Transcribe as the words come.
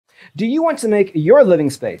Do you want to make your living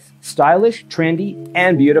space stylish, trendy,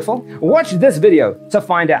 and beautiful? Watch this video to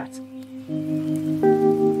find out.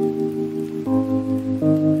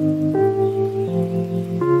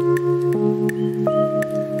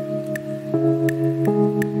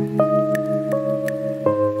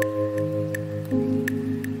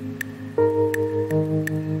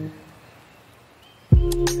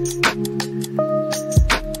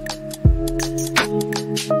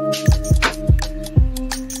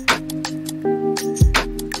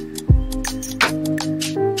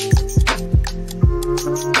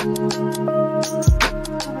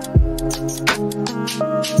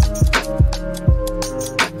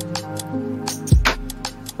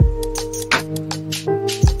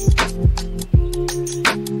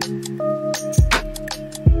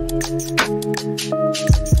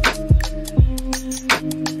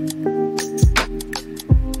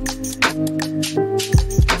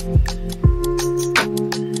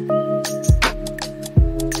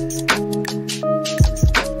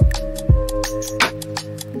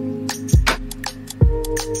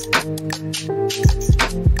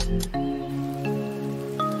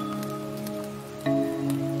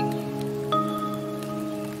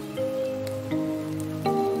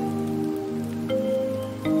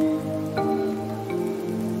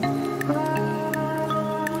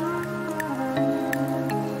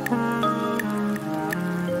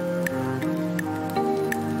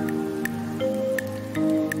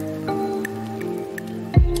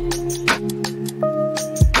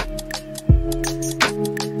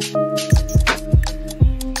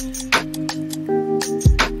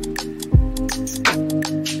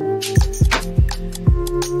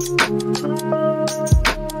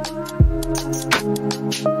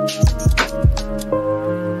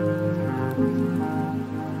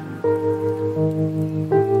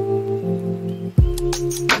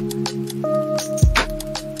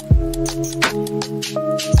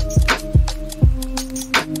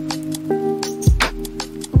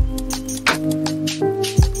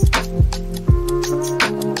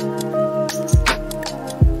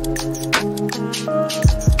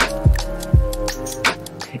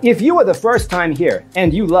 If you are the first time here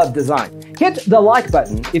and you love design, hit the like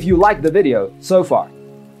button if you like the video so far.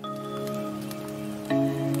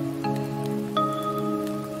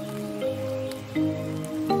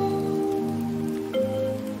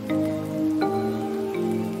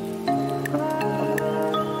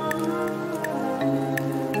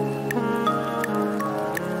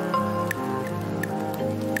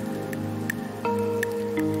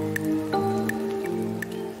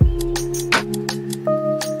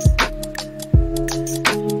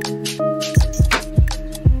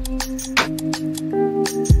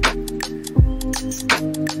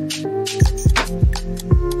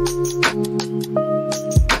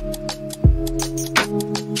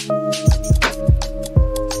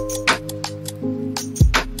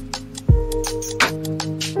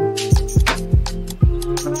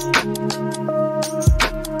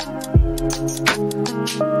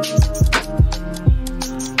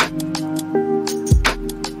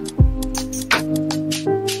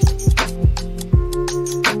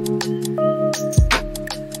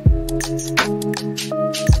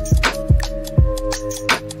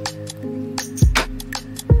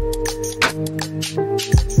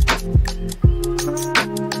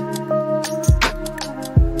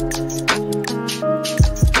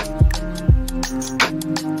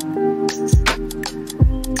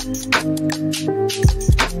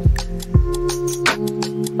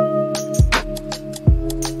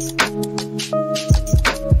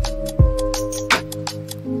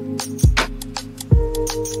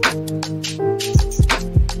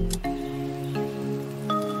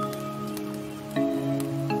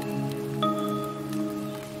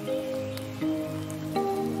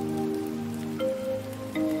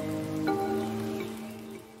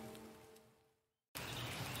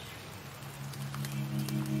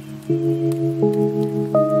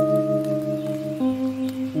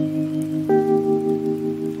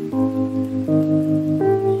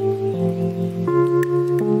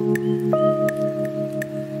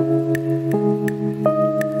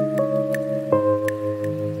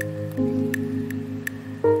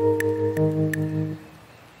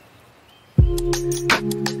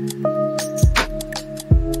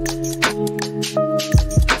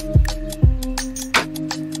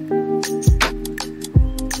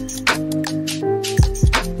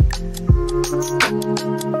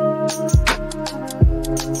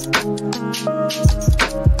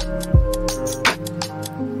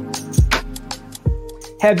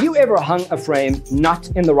 Have you ever hung a frame not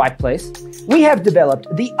in the right place? We have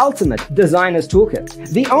developed the ultimate designer's toolkit.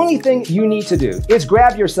 The only thing you need to do is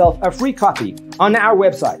grab yourself a free copy on our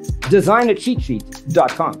website,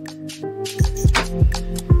 designercheatsheet.com.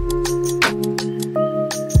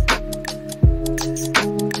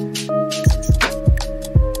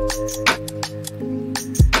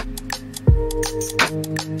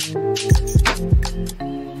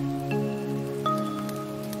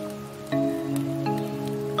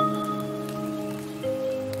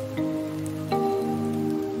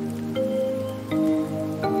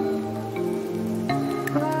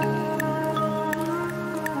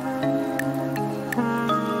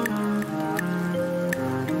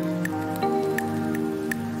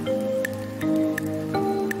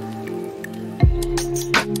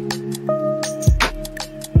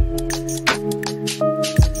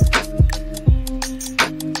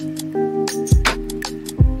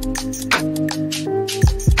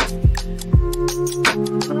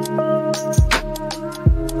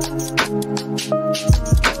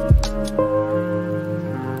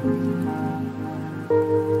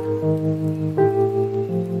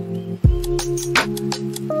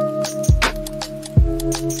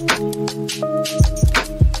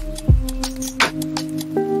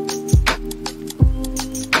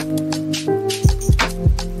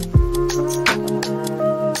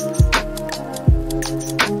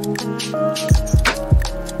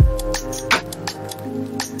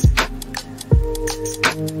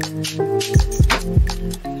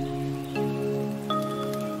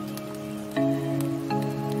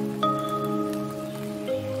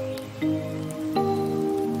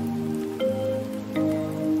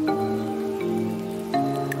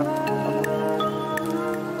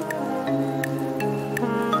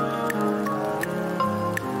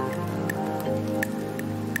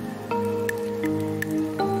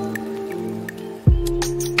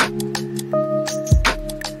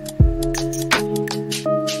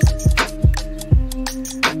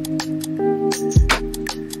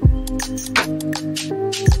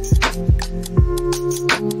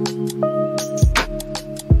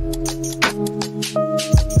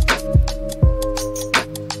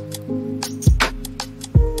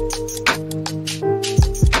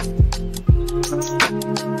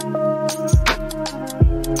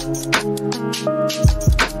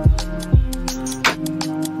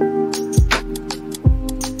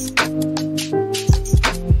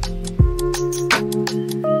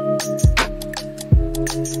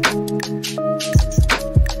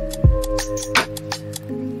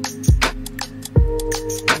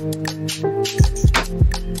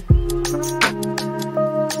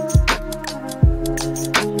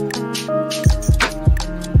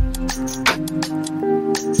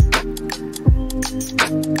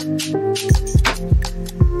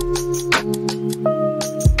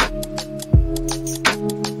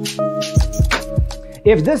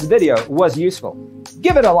 If this video was useful,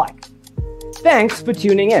 give it a like. Thanks for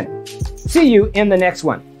tuning in. See you in the next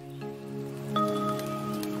one.